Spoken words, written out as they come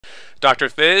Dr.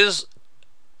 Phys,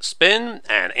 spin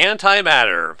and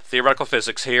antimatter. Theoretical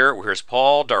physics here. Here's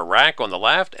Paul Dirac on the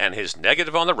left and his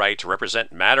negative on the right to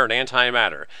represent matter and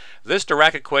antimatter. This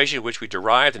Dirac equation, which we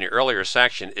derived in the earlier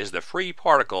section, is the free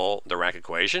particle Dirac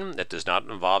equation. It does not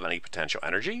involve any potential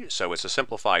energy, so it's a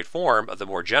simplified form of the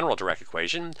more general Dirac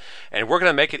equation. And we're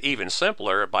going to make it even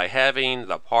simpler by having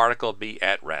the particle be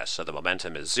at rest. So the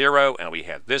momentum is zero, and we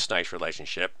have this nice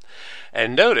relationship.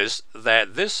 And notice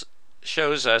that this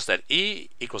shows us that E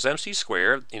equals mc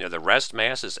squared. The rest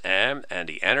mass is m, and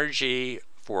the energy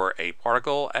for a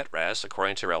particle at rest,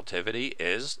 according to relativity,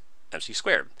 is mc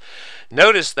squared.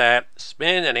 Notice that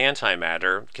spin and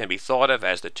antimatter can be thought of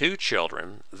as the two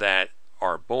children that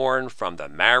are born from the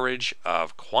marriage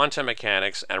of quantum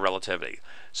mechanics and relativity.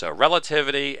 So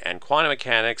relativity and quantum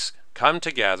mechanics come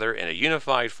together in a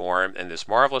unified form in this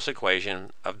marvelous equation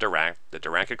of Dirac, the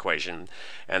Dirac equation,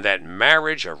 and that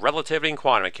marriage of relativity and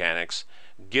quantum mechanics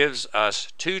gives us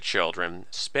two children,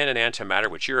 spin and antimatter,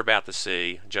 which you're about to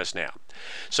see just now.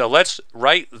 So let's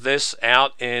write this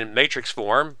out in matrix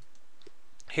form.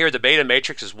 Here the beta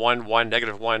matrix is 1, 1,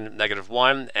 negative 1, negative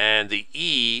 1, and the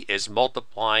E is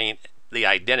multiplying the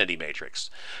identity matrix.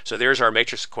 So there's our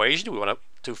matrix equation. We want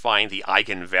to find the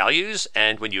eigenvalues,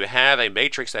 and when you have a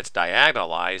matrix that's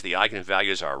diagonalized, the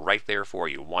eigenvalues are right there for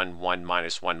you, 1, 1,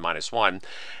 minus 1, minus 1,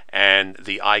 and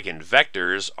the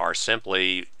eigenvectors are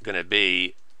simply going to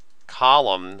be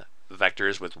column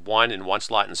vectors with 1 in one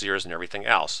slot and zeros and everything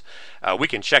else. We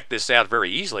can check this out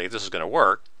very easily if this is going to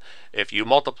work. If you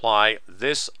multiply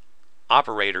this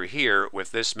operator here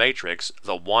with this matrix,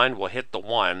 the 1 will hit the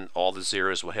 1, all the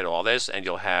zeros will hit all this, and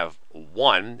you'll have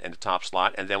 1 in the top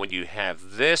slot. And then when you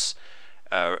have this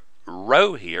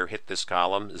row here hit this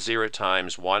column, 0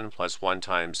 times 1 plus 1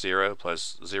 times 0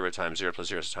 plus 0 times 0 plus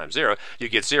 0 times 0, you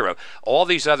get 0. All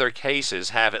these other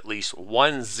cases have at least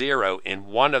 1 0 in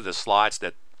one of the slots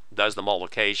that does the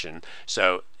multiplication,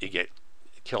 so you get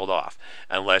killed off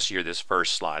unless you're this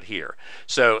first slot here.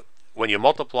 So when you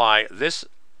multiply this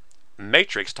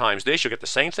matrix times this, you'll get the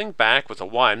same thing back with a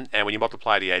 1, and when you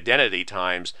multiply the identity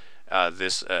times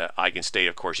this eigenstate,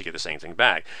 of course, you get the same thing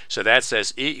back. So that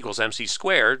says E equals mc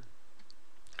squared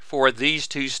for these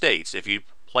two states. If you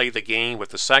play the game with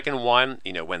the second one,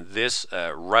 when this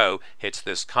row hits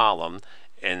this column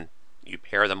and you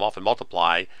pair them off and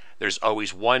multiply, there's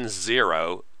always 1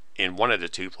 0 in one of the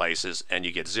two places, and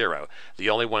you get 0. The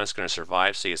only one that's going to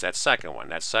survive, see, is that second one.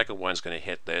 That second one's going to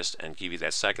hit this and give you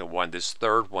that second one. This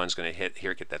third one's going to hit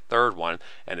here, get that third one,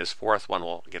 and this fourth one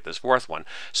will get this fourth one.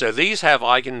 So these have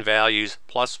eigenvalues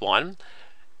 +1.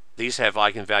 These have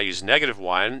eigenvalues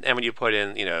 -1, and when you put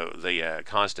in, the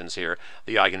constants here,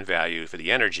 the eigenvalue for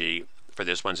the energy for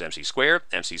this one's mc squared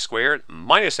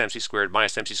minus mc squared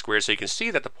minus mc squared. So you can see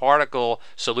that the particle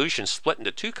solution split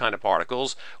into two kind of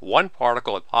particles, one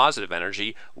particle with positive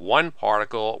energy, one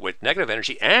particle with negative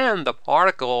energy, and the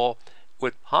particle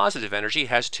with positive energy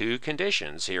has two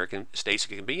conditions. Here states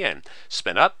it can be in: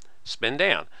 spin up, spin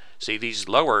down. See, these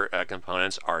lower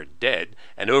components are dead,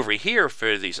 and over here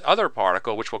for these other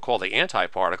particle, which we'll call the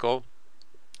antiparticle,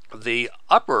 the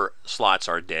upper slots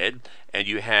are dead, and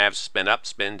you have spin up,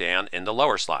 spin down in the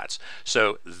lower slots.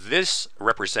 So this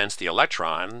represents the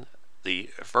electron,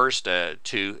 the first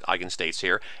two eigenstates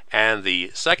here, and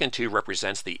the second two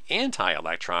represents the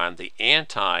anti-electron, the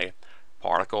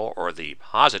anti-particle, or the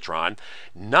positron,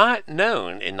 not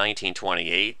known in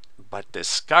 1928, but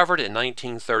discovered in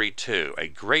 1932, a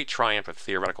great triumph of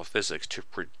theoretical physics to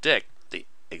predict the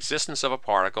existence of a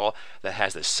particle that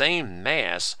has the same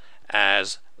mass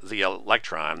as the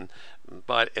electron,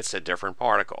 but it's a different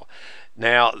particle.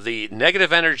 Now, the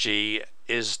negative energy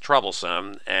is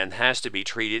troublesome and has to be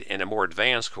treated in a more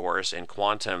advanced course in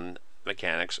quantum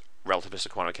mechanics, relativistic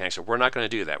quantum mechanics, so we're not going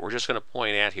to do that. We're just going to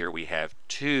point out here we have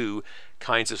two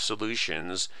kinds of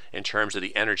solutions in terms of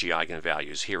the energy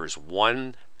eigenvalues. Here is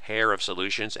one pair of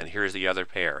solutions, and here's the other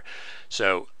pair.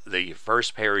 So the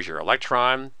first pair is your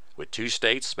electron with two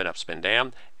states, spin up, spin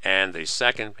down, and the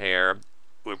second pair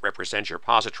would represent your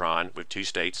positron with two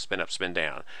states, spin up, spin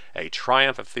down. A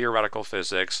triumph of theoretical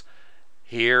physics.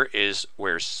 Here is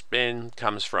where spin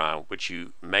comes from, which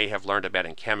you may have learned about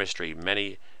in chemistry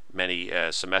many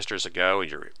semesters ago in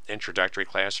your introductory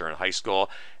class or in high school,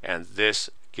 and this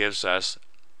gives us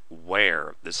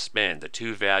where the spin, the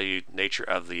two-valued nature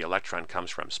of the electron, comes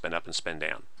from: spin up and spin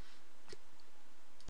down.